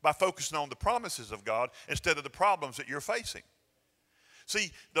 by focusing on the promises of God instead of the problems that you're facing.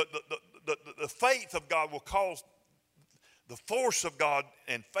 See, the faith of God will cause the force of God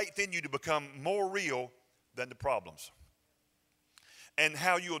and faith in you to become more real than the problems. And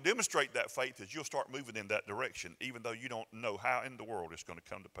how you'll demonstrate that faith is you'll start moving in that direction, even though you don't know how in the world it's going to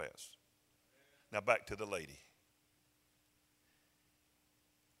come to pass. Now back to the lady.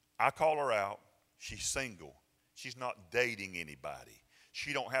 I call her out. She's single. She's not dating anybody.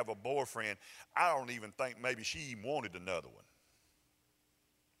 She don't have a boyfriend. I don't even think maybe she even wanted another one.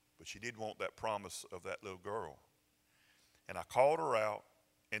 But she did want that promise of that little girl. And I called her out,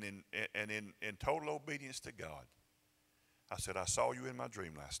 and in total obedience to God, I said, I saw you in my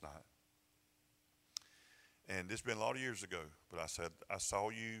dream last night. And this has been a lot of years ago, but I said, I saw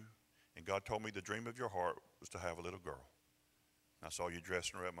you, and God told me the dream of your heart was to have a little girl. And I saw you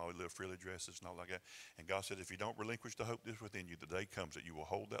dressing her up, my little frilly dresses and all like that. And God said, if you don't relinquish the hope that's within you, the day comes that you will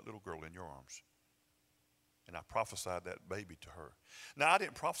hold that little girl in your arms. And I prophesied that baby to her. Now, I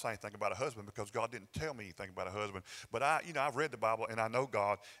didn't prophesy anything about a husband because God didn't tell me anything about a husband. But I've read the Bible and I know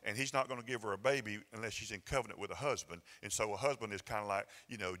God, and he's not going to give her a baby unless she's in covenant with a husband. And so a husband is kind of like,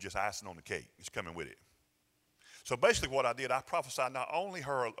 just icing on the cake. It's coming with it. So basically what I did, I prophesied not only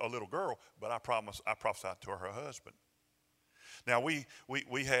her a little girl, but I prophesied to her husband. Now, we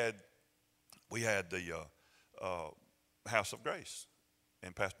had the House of Grace,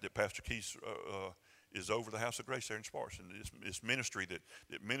 and Pastor Keith is over the House of Grace there in Sparks, and this ministry that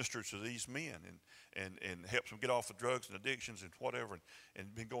ministers to these men and helps them get off the drugs and addictions and whatever,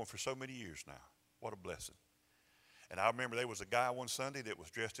 and been going for so many years now. What a blessing. And I remember there was a guy one Sunday that was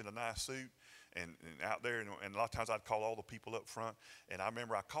dressed in a nice suit and out there, and a lot of times I'd call all the people up front, and I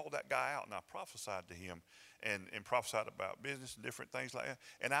remember I called that guy out and I prophesied to him and prophesied about business and different things like that,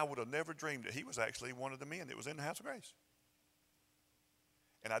 and I would have never dreamed that he was actually one of the men that was in the House of Grace.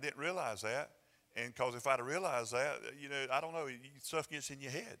 And I didn't realize that. And because if I'd have realized that, I don't know, stuff gets in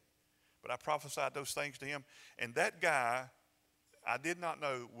your head. But I prophesied those things to him. And that guy, I did not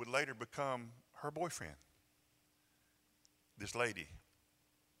know, would later become her boyfriend, this lady.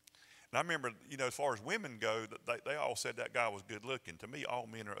 And I remember, as far as women go, they all said that guy was good looking. To me, all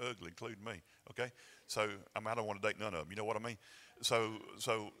men are ugly, including me, okay? So, I don't want to date none of them. You know what I mean?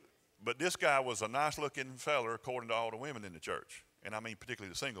 But this guy was a nice looking fella according to all the women in the church. And I mean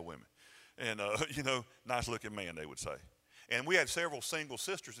particularly the single women. And, nice looking man, they would say. And we had several single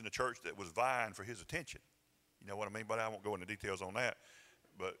sisters in the church that was vying for his attention. You know what I mean? But I won't go into details on that.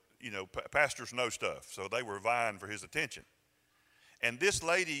 But, pastors know stuff. So they were vying for his attention. And this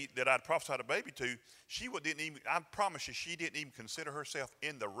lady that I'd prophesied a baby to, I promise you, she didn't even consider herself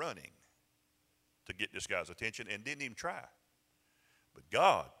in the running to get this guy's attention and didn't even try. But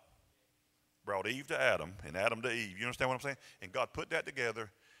God brought Eve to Adam and Adam to Eve. You understand what I'm saying? And God put that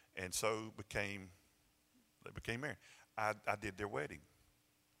together. And so they became married. I did their wedding.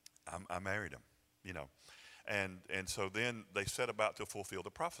 I married them, And so then they set about to fulfill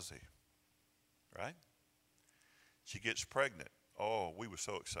the prophecy, right? She gets pregnant. Oh, we were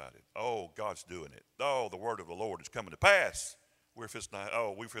so excited. Oh, God's doing it. Oh, the word of the Lord is coming to pass. And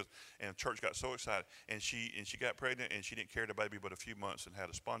the church got so excited. And she got pregnant, and she didn't carry the baby but a few months and had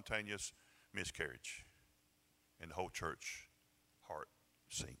a spontaneous miscarriage. And the whole church heart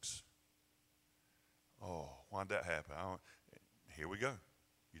sinks. Oh, why did that happen? Here we go.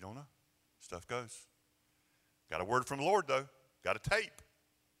 You don't know. Stuff goes. Got a word from the Lord, though. Got a tape.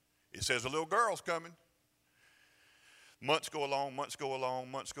 It says a little girl's coming. Months go along, months go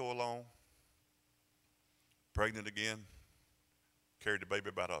along, months go along. Pregnant again. Carried the baby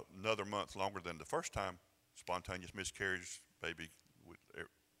about another month longer than the first time. Spontaneous miscarriage, baby would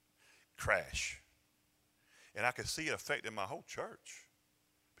crash. And I could see it affecting my whole church.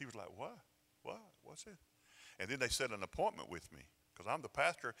 People were like, what? What's this? And then they set an appointment with me because I'm the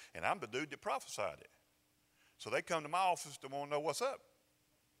pastor and I'm the dude that prophesied it. So they come to my office to want to know what's up.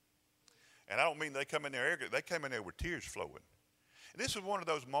 And I don't mean they come in there arrogant. They came in there with tears flowing. And this is one of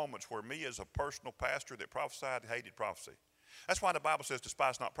those moments where me as a personal pastor that prophesied hated prophecy. That's why the Bible says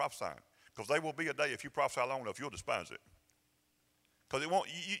despise not prophesying. Because there will be a day if you prophesy long enough, you'll despise it. Because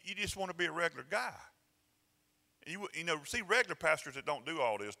you just want to be a regular guy. See, regular pastors that don't do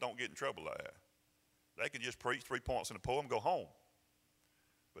all this don't get in trouble like that. They can just preach 3 points in a poem, go home.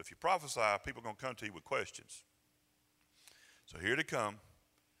 But if you prophesy, people are going to come to you with questions. So here they come,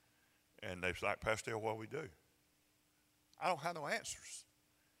 and they're like, Pastor, what do we do? I don't have no answers.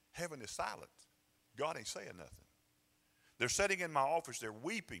 Heaven is silent. God ain't saying nothing. They're sitting in my office, they're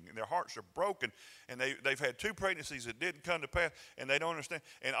weeping, and their hearts are broken, and they've had 2 pregnancies that didn't come to pass, and they don't understand.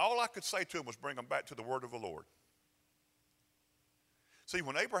 And all I could say to them was bring them back to the word of the Lord. See,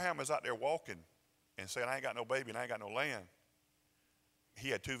 when Abraham was out there walking and saying, I ain't got no baby and I ain't got no land, he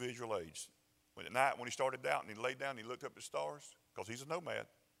had 2 visual aids. At night, when he started doubting, he laid down and he looked up at the stars, because he's a nomad.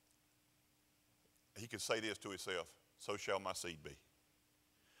 He could say this to himself, so shall my seed be.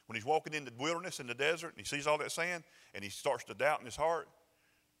 When he's walking in the wilderness, in the desert, and he sees all that sand, and he starts to doubt in his heart,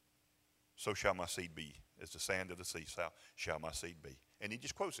 so shall my seed be. As the sand of the sea, so shall my seed be. And he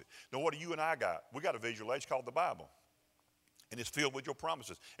just quotes it. Now, what do you and I got? We got a visual aid called the Bible. And it's filled with your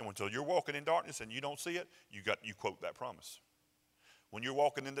promises. And until you're walking in darkness and you don't see it, you quote that promise. When you're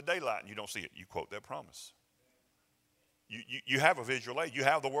walking in the daylight and you don't see it, you quote that promise. You have a visual aid. You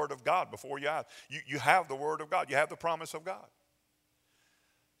have the Word of God before your eyes. You have the Word of God. You have the promise of God.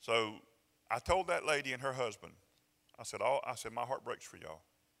 So I told that lady and her husband, I said, my heart breaks for y'all.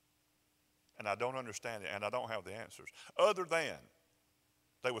 And I don't understand it, and I don't have the answers. Other than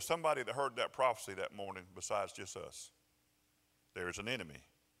there was somebody that heard that prophecy that morning besides just us. There is an enemy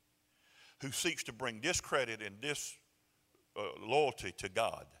who seeks to bring discredit and disloyalty to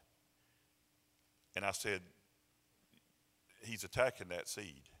God. And I said, he's attacking that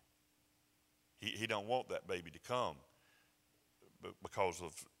seed. He don't want that baby to come because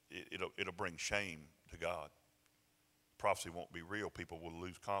of it'll bring shame to God. Prophecy won't be real. People will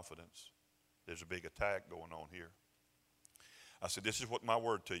lose confidence. There's a big attack going on here. I said, this is what my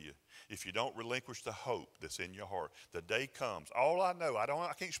word to you. If you don't relinquish the hope that's in your heart, the day comes. All I know, I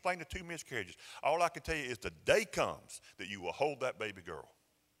can't explain the 2 miscarriages. All I can tell you is the day comes that you will hold that baby girl.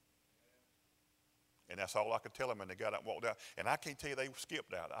 And that's all I could tell them, and they got out and walked out. And I can't tell you they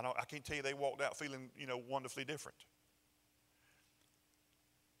skipped out. I can't tell you they walked out feeling, wonderfully different.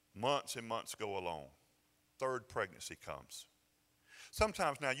 Months and months go along. 3rd pregnancy comes.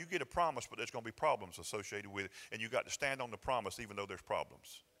 Sometimes now you get a promise, but there's going to be problems associated with it, and you got to stand on the promise even though there's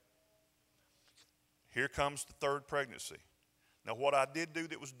problems. Here comes the 3rd pregnancy. Now what I did do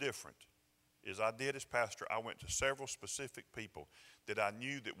that was different is I did as pastor, I went to several specific people that I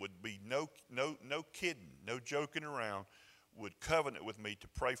knew that would be no kidding, no joking around, would covenant with me to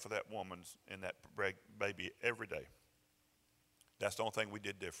pray for that woman and that baby every day. That's the only thing we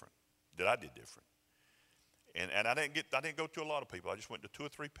did different, that I did different. And I didn't go to a lot of people. I just went to 2 or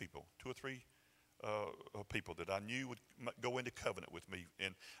 3 people, 2 or 3 people that I knew would go into covenant with me.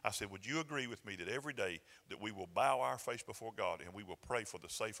 And I said, would you agree with me that every day that we will bow our face before God and we will pray for the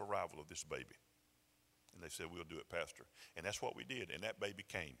safe arrival of this baby? And they said, we'll do it, Pastor. And that's what we did, and that baby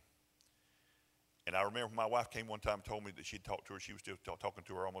came. And I remember my wife came one time and told me that she'd talked to her. She was still talking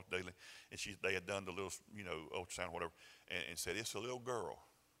to her almost daily. And they had done the little, ultrasound or whatever, and said, it's a little girl.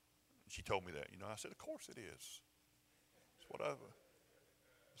 And she told me that. I said, of course it is.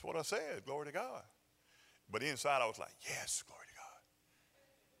 That's what I said, glory to God. But inside I was like, yes, glory to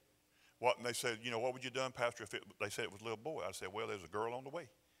God. And they said, what would you done, Pastor, if they said it was a little boy? I said, well, there's a girl on the way.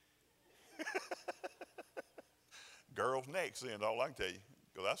 Girl's next then, all I can tell you,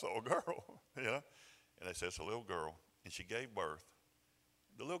 because that's a little girl, And they said, it's a little girl, and she gave birth.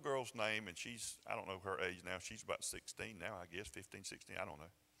 The little girl's name, and I don't know her age now, she's about 16 now, I guess, 15, 16, I don't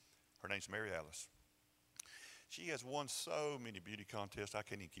know. Her name's Mary Alice. She has won so many beauty contests, I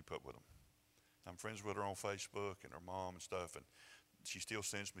can't even keep up with them. I'm friends with her on Facebook and her mom and stuff, and she still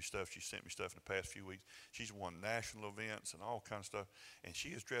sends me stuff. She sent me stuff in the past few weeks. She's won national events and all kinds of stuff, and she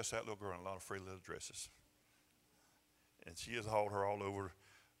has dressed that little girl in a lot of free little dresses. And she has hauled her all over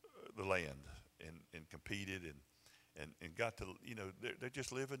the land and competed and got to, they're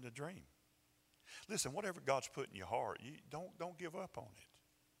just living the dream. Listen, whatever God's put in your heart, you don't give up on it.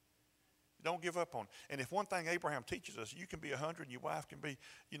 Don't give up on it. And if one thing Abraham teaches us, you can be 100 and your wife can be,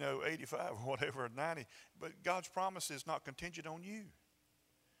 85 or whatever, 90. But God's promise is not contingent on you.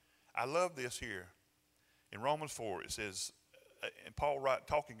 I love this here. In Romans 4, it says, and Paul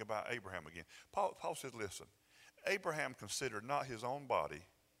talking about Abraham again. Paul says, listen, Abraham considered not his own body,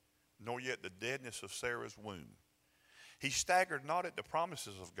 nor yet the deadness of Sarah's womb. He staggered not at the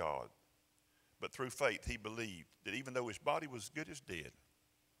promises of God, but through faith he believed that even though his body was good as dead,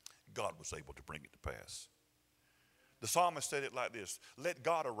 God was able to bring it to pass. The psalmist said it like this: let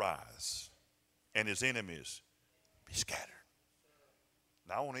God arise and his enemies be scattered.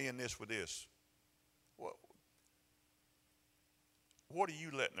 Now I want to end this with this. What are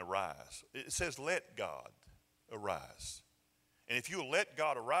you letting arise? It says let God arise. And if you'll let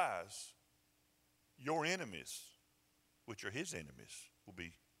God arise, your enemies, which are his enemies, will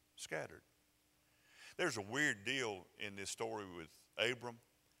be scattered. There's a weird deal in this story with Abram.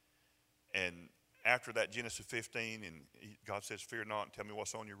 And after that, Genesis 15, and God says, fear not, and tell me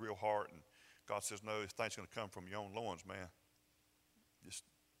what's on your real heart. And God says, no, this thing's going to come from your own loins, man.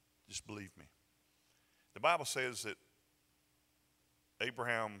 Just believe me. The Bible says that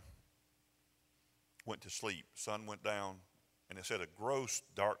Abraham went to sleep. Sun went down, and it said a gross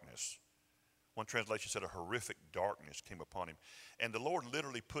darkness. One translation said a horrific darkness came upon him. And the Lord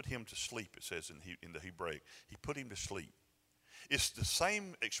literally put him to sleep, it says in the Hebraic. He put him to sleep. It's the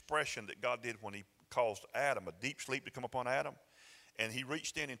same expression that God did when he caused Adam, a deep sleep to come upon Adam. And he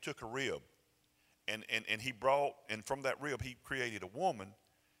reached in and took a rib. And he brought, and from that rib he created a woman,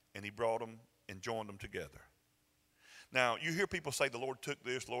 and he brought them and joined them together. Now, you hear people say the Lord took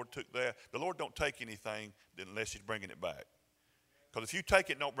this, the Lord took that. The Lord don't take anything unless he's bringing it back. Because if you take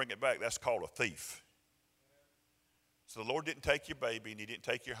it and don't bring it back, that's called a thief. So the Lord didn't take your baby, and he didn't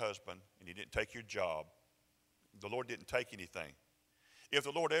take your husband, and he didn't take your job. The Lord didn't take anything. If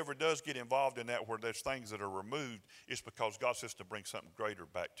the Lord ever does get involved in that where there's things that are removed, it's because God says to bring something greater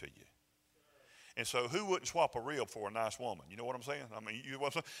back to you. And so who wouldn't swap a rib for a nice woman? You know what I'm saying?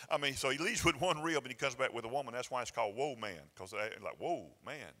 So he leaves with one rib and he comes back with a woman. That's why it's called whoa man, because like, whoa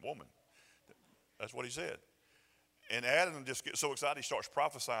man, woman. That's what he said. And Adam just gets so excited he starts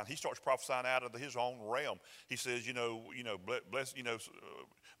prophesying. He starts prophesying out of his own realm. He says, bless,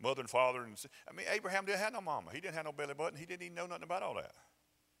 mother and father. And Abraham didn't have no mama. He didn't have no belly button. He didn't even know nothing about all that.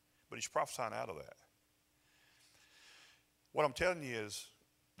 But he's prophesying out of that. What I'm telling you is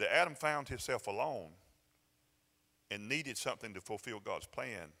that Adam found himself alone and needed something to fulfill God's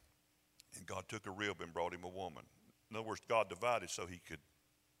plan. And God took a rib and brought him a woman. In other words, God divided so he could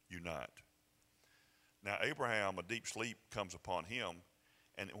unite. Now, Abraham, a deep sleep comes upon him.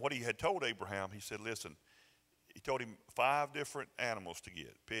 And what he had told Abraham, he said, listen, he told him 5 different animals to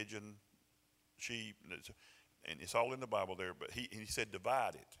get, pigeon, sheep, and it's all in the Bible there. But he said,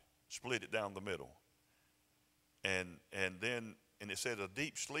 divide it, split it down the middle. And it said a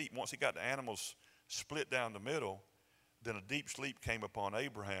deep sleep, once he got the animals split down the middle, then a deep sleep came upon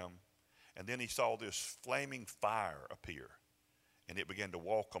Abraham. And then he saw this flaming fire appear. And it began to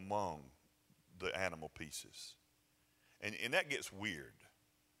walk among the animal pieces. And that gets weird.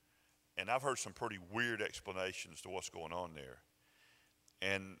 And I've heard some pretty weird explanations to what's going on there.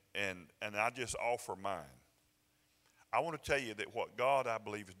 And I just offer mine. I want to tell you that what God, I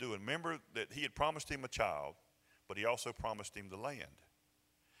believe, is doing. Remember that he had promised him a child, but he also promised him the land.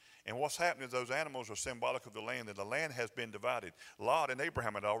 And what's happening is those animals are symbolic of the land, and the land has been divided. Lot and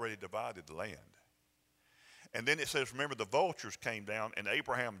Abraham had already divided the land. And then it says, remember, the vultures came down, and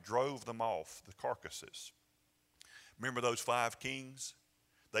Abraham drove them off, the carcasses. Remember those 5 kings?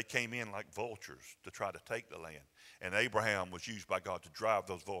 They came in like vultures to try to take the land. And Abraham was used by God to drive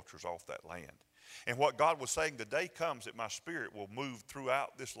those vultures off that land. And what God was saying, the day comes that my spirit will move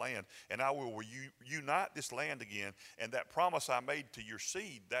throughout this land, and I will unite this land again. And that promise I made to your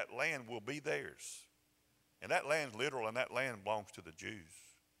seed, that land will be theirs. And that land's literal, and that land belongs to the Jews,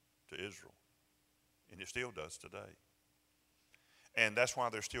 to Israel. And it still does today. And that's why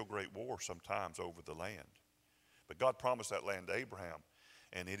there's still great war sometimes over the land. But God promised that land to Abraham,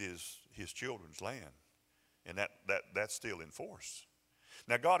 and it is his children's land. And that's still in force.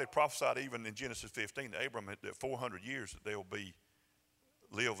 Now, God had prophesied even in Genesis 15 to Abraham that 400 years that they'll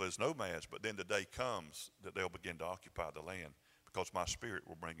live as nomads, but then the day comes that they'll begin to occupy the land because my spirit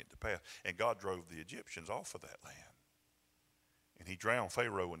will bring it to pass. And God drove the Egyptians off of that land. And he drowned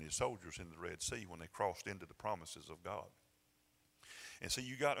Pharaoh and his soldiers in the Red Sea when they crossed into the promises of God. And so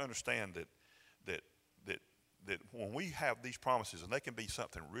you got to understand that when we have these promises, and they can be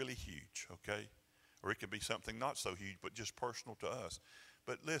something really huge, okay? Or it can be something not so huge, but just personal to us.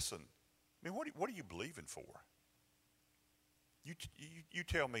 But listen, I mean, what are you believing for? You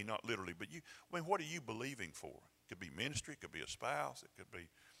tell me, not literally, but what are you believing for? It could be ministry, it could be a spouse, it could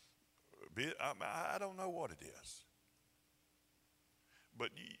be, I don't know what it is. But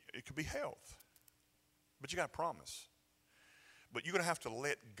it could be health. But you got to promise. But you're going to have to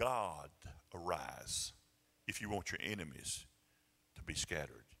let God arise if you want your enemies to be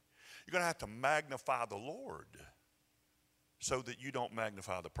scattered. You're going to have to magnify the Lord so that you don't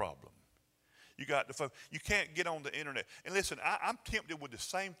magnify the problem. You can't get on the internet. And listen, I'm tempted with the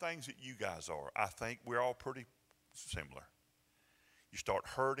same things that you guys are. I think we're all pretty similar. You start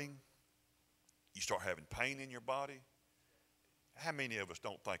hurting. You start having pain in your body. How many of us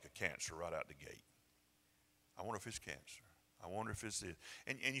don't think of cancer right out the gate? I wonder if it's cancer. I wonder if it's this.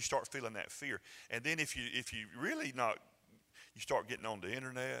 And you start feeling that fear. And then if you really not, you start getting on the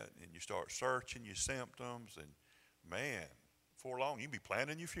internet and you start searching your symptoms, and man, before long you can be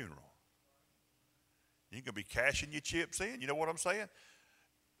planning your funeral. You can be cashing your chips in. You know what I'm saying?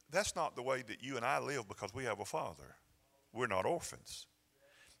 That's not the way that you and I live, because we have a Father. We're not orphans.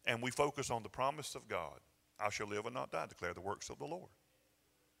 And we focus on the promise of God. I shall live and not die, declare the works of the Lord.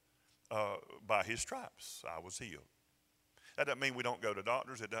 By his stripes, I was healed. That doesn't mean we don't go to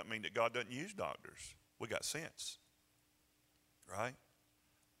doctors. It doesn't mean that God doesn't use doctors. We got sense, right?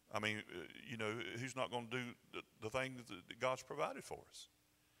 I mean, who's not going to do the thing that God's provided for us?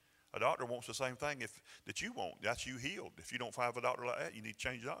 A doctor wants the same thing that you want. That's you healed. If you don't find a doctor like that, you need to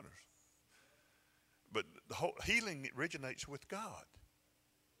change doctors. But the whole healing originates with God,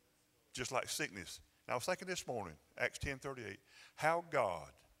 just like sickness. Now, I was thinking this morning, Acts 10:38, how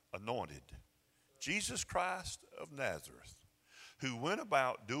God anointed Jesus Christ of Nazareth, who went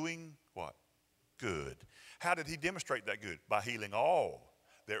about doing what? Good. How did he demonstrate that good? By healing all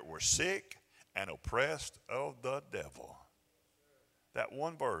that were sick and oppressed of the devil. That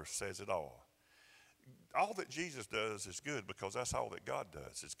one verse says it all. All that Jesus does is good because that's all that God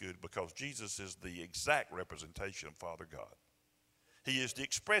does is good, because Jesus is the exact representation of Father God. He is the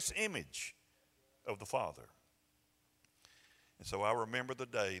express image of the Father. And so I remember the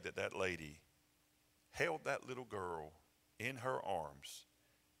day that that lady held that little girl in her arms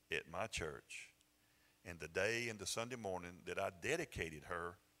at my church, and the day and the Sunday morning that I dedicated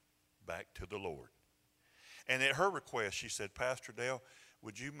her back to the Lord. And at her request, she said, Pastor Dale,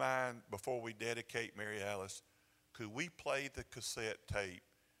 would you mind, before we dedicate Mary Alice, could we play the cassette tape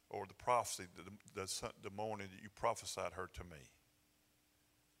or the prophecy the morning that you prophesied her to me?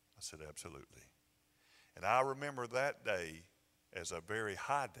 I said, absolutely. And I remember that day as a very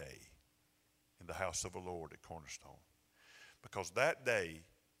high day in the house of the Lord at Cornerstone, because that day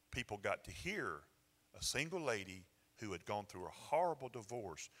people got to hear a single lady who had gone through a horrible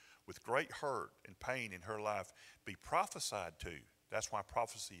divorce with great hurt and pain in her life be prophesied to. That's why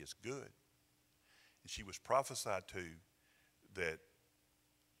prophecy is good. And she was prophesied to that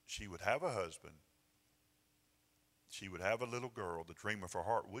she would have a husband, she would have a little girl, the dream of her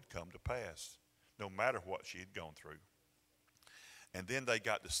heart would come to pass, no matter what she had gone through. And then they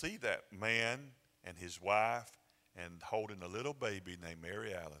got to see that man and his wife and holding a little baby named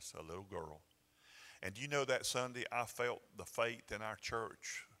Mary Alice, a little girl. And you know, that Sunday I felt the faith in our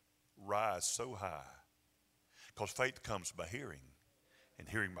church rise so high, because faith comes by hearing, and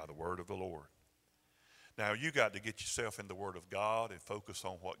hearing by the word of the Lord. Now, you got to get yourself in the Word of God and focus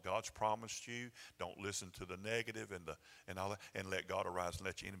on what God's promised you. Don't listen to the negative and all that, and let God arise and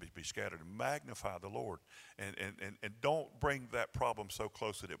let your enemies be scattered. And magnify the Lord. And don't bring that problem so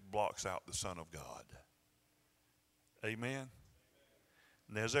close that it blocks out the Son of God. Amen?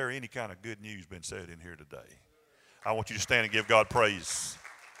 Now, is there any kind of good news been said in here today? I want you to stand and give God praise.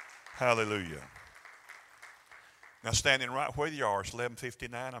 Hallelujah. Now, standing right where you are, it's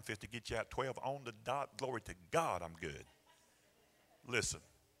 11:59. I'm fit to get you out 12 on the dot. Glory to God, I'm good. Listen,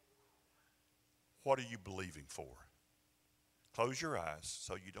 what are you believing for? Close your eyes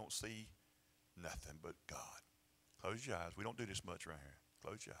so you don't see nothing but God. Close your eyes. We don't do this much right here.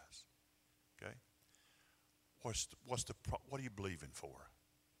 Close your eyes. Okay? What are you believing for?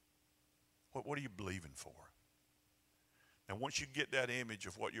 What are you believing for? Now, once you get that image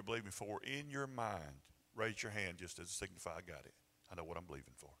of what you're believing for in your mind, raise your hand just to signify I got it. I know what I'm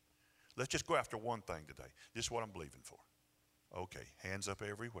believing for. Let's just go after one thing today. This is what I'm believing for. Okay, hands up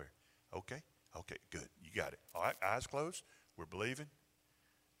everywhere. Okay, good. You got it. All right, eyes closed. We're believing.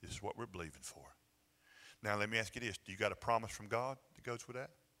 This is what we're believing for. Now, let me ask you this. Do you got a promise from God that goes with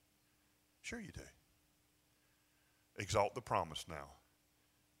that? Sure you do. Exalt the promise now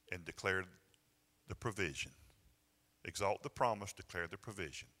and declare the provision. Exalt the promise, declare the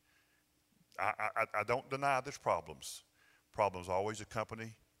provision. I don't deny there's problems. Problems always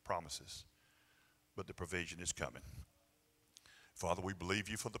accompany promises, but the provision is coming. Father, we believe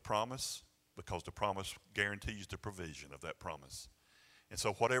you for the promise, because the promise guarantees the provision of that promise. And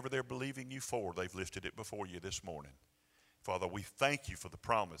so whatever they're believing you for, they've lifted it before you this morning. Father, we thank you for the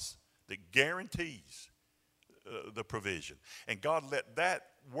promise that guarantees the provision. And God, let that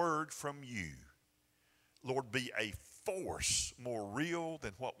word from you, Lord, be a force more real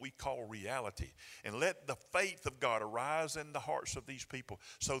than what we call reality. And let the faith of God arise in the hearts of these people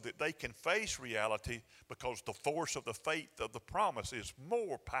so that they can face reality, because the force of the faith of the promise is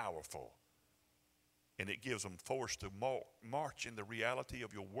more powerful. And it gives them force to march in the reality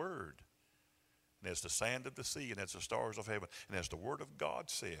of your word. And as the sand of the sea and as the stars of heaven and as the word of God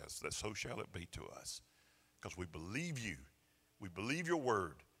says, that so shall it be to us. Because we believe you. We believe your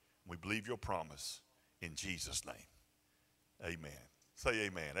word. We believe your promise. In Jesus' name. Amen. Say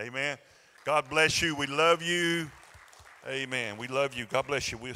amen. Amen. God bless you. We love you. Amen. We love you. God bless you.